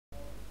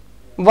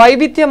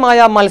വൈവിധ്യമായ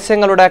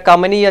മത്സ്യങ്ങളുടെ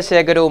കമനീയ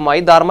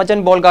ശേഖരവുമായി ധർമ്മജൻ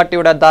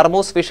ബോൾഗാട്ടിയുടെ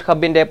ധർമ്മൂസ് ഫിഷ്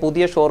ഹബിന്റെ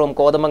പുതിയ ഷോറൂം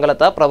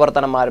കോതമംഗലത്ത്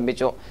പ്രവർത്തനം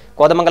ആരംഭിച്ചു.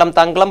 കോതമംഗലം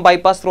തങ്കളം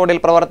ബൈപ്പാസ് റോഡിൽ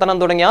പ്രവർത്തനം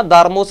തുടങ്ങിയ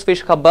ധർമ്മൂസ്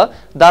ഫിഷ് ഹബ്ബ്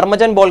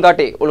ധർമ്മജൻ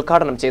ബോൾഗാട്ടി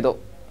ഉദ്ഘാടനം ചെയ്തു.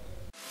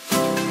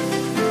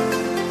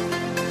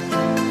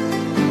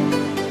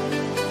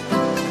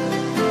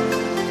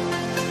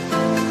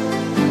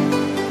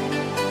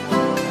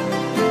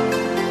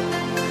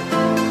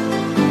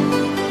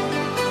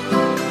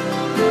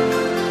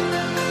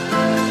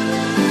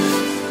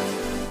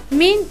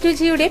 മീൻ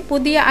രുചിയുടെ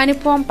പുതിയ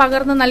അനുഭവം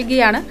പകർന്നു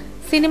നൽകിയാണ്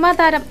സിനിമാ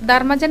താരം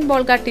ധർമ്മജൻ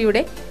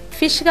ബോൾഗാട്ടിയുടെ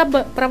ഫിഷ് ഹബ്ബ്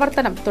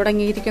പ്രവർത്തനം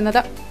തുടങ്ങിയിരിക്കുന്നത്.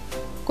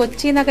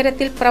 കൊച്ചി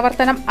നഗരത്തിൽ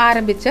പ്രവർത്തനം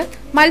ആരംഭിച്ച്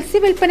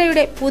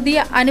മത്സ്യവിൽപ്പനയുടെ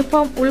പുതിയ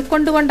അനുഭവം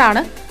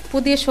ഉൾക്കൊണ്ടുകൊണ്ടാണ്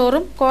പുതിയ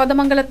ഷോറൂം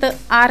കോതമംഗലത്ത്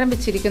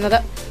ആരംഭിച്ചിരിക്കുന്നത്.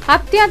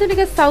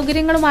 അത്യാധുനിക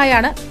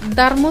സൗകര്യങ്ങളുമായാണ്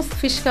ധർമ്മൂസ്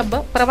ഫിഷ്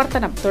ഹബ്ബ്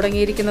പ്രവർത്തനം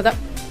തുടങ്ങിയിരിക്കുന്നത്.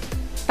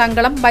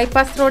 തങ്കളം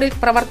ബൈപ്പാസ് റോഡിൽ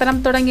പ്രവർത്തനം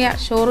തുടങ്ങിയ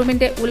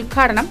ഷോറൂമിന്റെ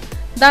ഉദ്ഘാടനം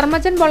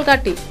ധർമ്മജൻ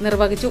ബോൾഗാട്ടി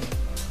നിർവഹിച്ചു.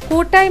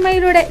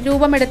 കൂട്ടായ്മയിലൂടെ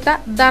രൂപമെടുത്ത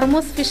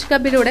ധർമ്മൂസ് ഫിഷ്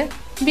ഹബ്ബിലൂടെ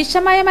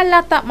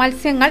വിഷമയമല്ലാത്ത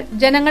മത്സ്യങ്ങൾ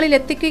ജനങ്ങളിൽ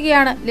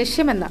എത്തിക്കുകയാണ്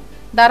ലക്ഷ്യമെന്ന്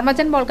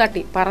ധർമ്മജൻ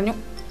ബോൾഗാട്ടി പറഞ്ഞു.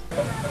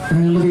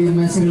 ഞങ്ങളുടെ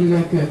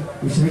തീരുമാനങ്ങളിലേക്ക്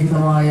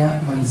വിഷരഹിതമായ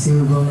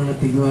മത്സ്യവിഭവങ്ങൾ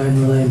എത്തിക്കുക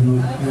എന്നതായിരുന്നു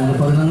ഞങ്ങൾ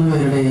 11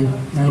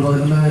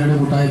 പേരുടെ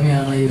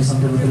കൂട്ടായ്മയാണ് ഈ ഒരു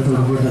സംരംഭത്തിൽ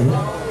തുടങ്ങിയത്.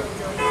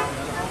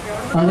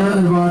 അത്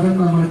ഒരുപാട്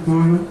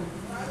നമ്മളിപ്പോഴും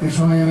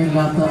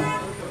വിഷമയമില്ലാത്ത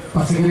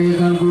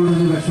പച്ചക്കറിയേക്കാൾ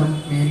കൂടുതൽ വിഷം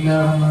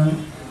മീനിലാണെന്ന്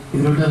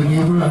ഇതിലൂടെ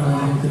ഇറങ്ങിയപ്പോഴാണ്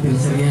നമുക്ക്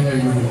തിരിച്ചറിയാൻ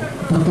കഴിഞ്ഞത്.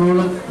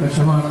 എത്രത്തോളം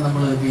വിഷമാണ്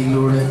നമ്മൾ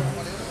മീനിലൂടെ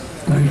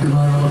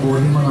കഴിക്കുന്നതെന്നുള്ള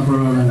ബോധ്യം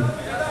വന്നപ്പോഴാണ്,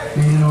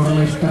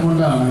 മീനിനോടുള്ള ഇഷ്ടം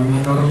കൊണ്ടാണ്,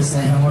 മീനിനോടുള്ള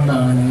സ്നേഹം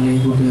കൊണ്ടാണ് ഞങ്ങൾ ഈ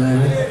കൂട്ടുകാർ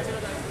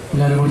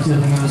എല്ലാവരും കൂടി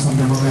ചേർന്നിങ്ങനെ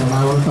സംരംഭം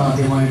എറണാകുളത്ത്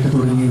ആദ്യമായിട്ട്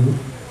തുടങ്ങിയത്.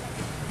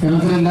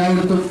 കേരളത്തിൽ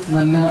എല്ലായിടത്തും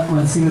നല്ല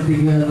മത്സ്യം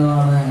എത്തിക്കുക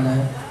എന്നതാണ് ഞങ്ങളുടെ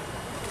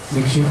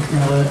ലക്ഷ്യം.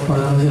 ഞങ്ങൾ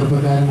 11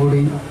 ചെറുപ്പക്കാരും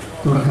കൂടി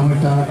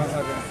തുടക്കമിട്ട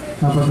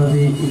ആ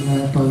പദ്ധതി ഇന്ന്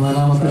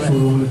 14ാമത്തെ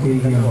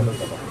ഷോറൂമിലെത്തിയിരിക്കുകയാണ്.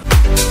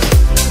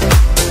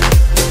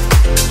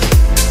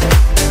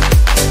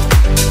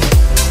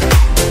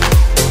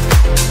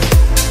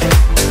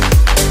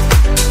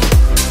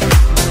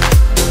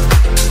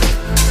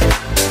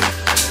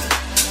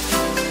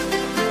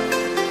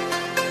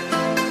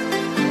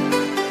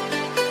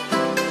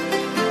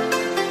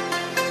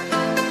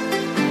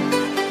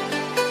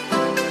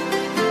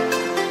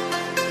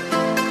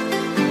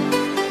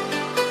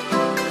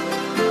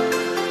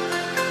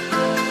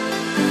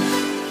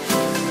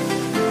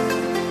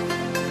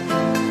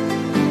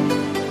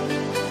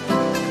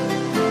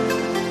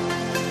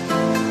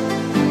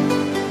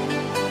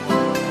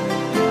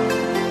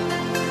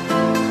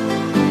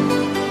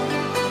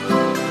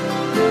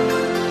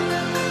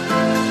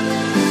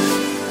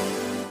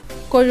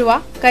 കൊഴുവ,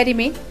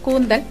 കരിമീൻ,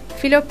 കൂന്തൽ,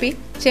 ഫിലോപ്പി,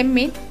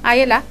 ചെമ്മീൻ,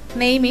 അയല,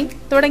 നെയ്മീൻ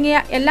തുടങ്ങിയ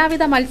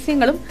എല്ലാവിധ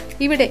മത്സ്യങ്ങളും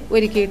ഇവിടെ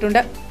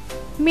ഒരുക്കിയിട്ടുണ്ട്.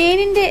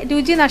 മീനിന്റെ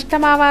രുചി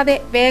നഷ്ടമാവാതെ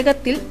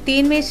വേഗത്തിൽ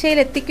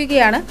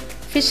തീൻമേശയിലെത്തിക്കുകയാണ്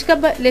ഫിഷ്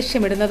ഹബ്ബ്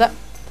ലക്ഷ്യമിടുന്നത്.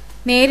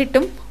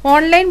 നേരിട്ടും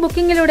ഓൺലൈൻ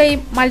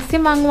ബുക്കിംഗിലൂടെയും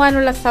മത്സ്യം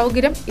വാങ്ങുവാനുള്ള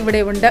സൗകര്യം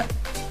ഇവിടെയുണ്ട്.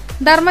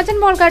 ധർമ്മജൻ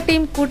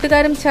ബോൾഗാട്ടിയും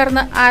കൂട്ടുകാരും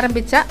ചേർന്ന്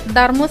ആരംഭിച്ച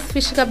ധർമ്മൂസ്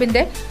ഫിഷ്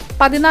ഹബ്ബിന്റെ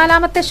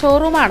 14ാമത്തെ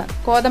ഷോറൂമാണ്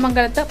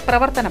കോതമംഗലത്ത്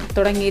പ്രവർത്തനം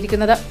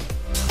തുടങ്ങിയിരിക്കുന്നത്.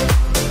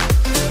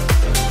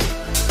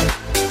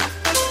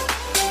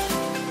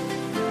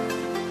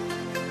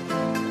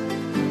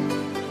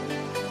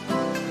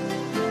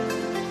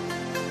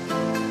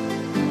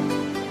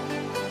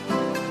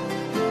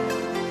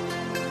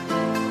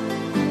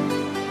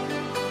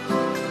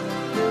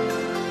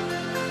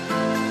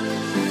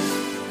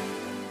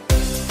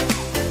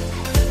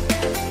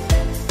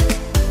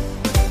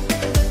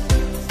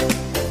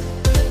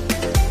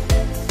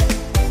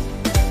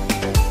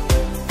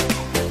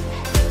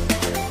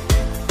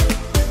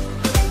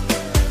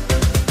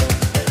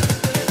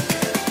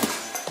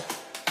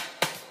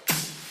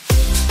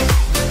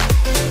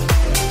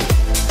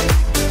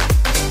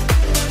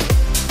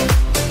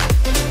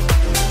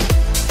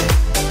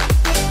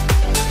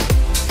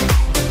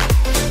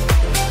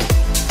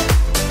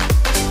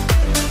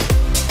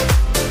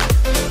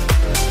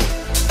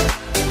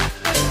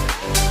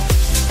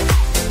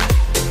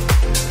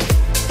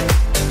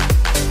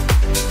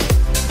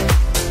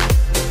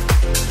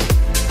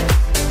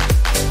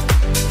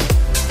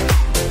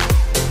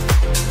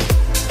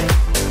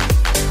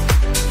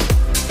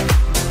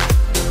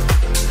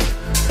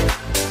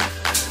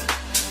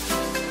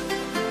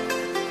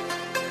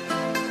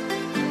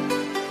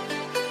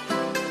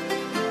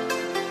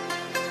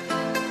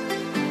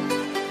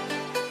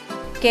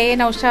 കെ എ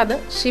നൌഷാദ്,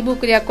 ഷിബു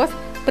കുര്യാക്കോസ്,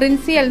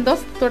 പ്രിൻസി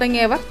എൽദോസ്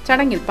തുടങ്ങിയവർ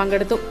ചടങ്ങിൽ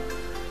പങ്കെടുത്തു.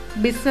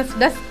 Business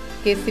desk,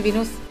 KCV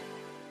news.